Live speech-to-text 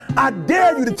I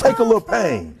dare you to take a little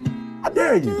pain. I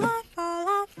dare you.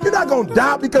 You're not going to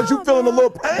die because you're feeling a little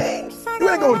pain. You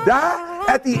ain't going to die.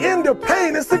 At the end of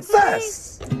pain is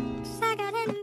success.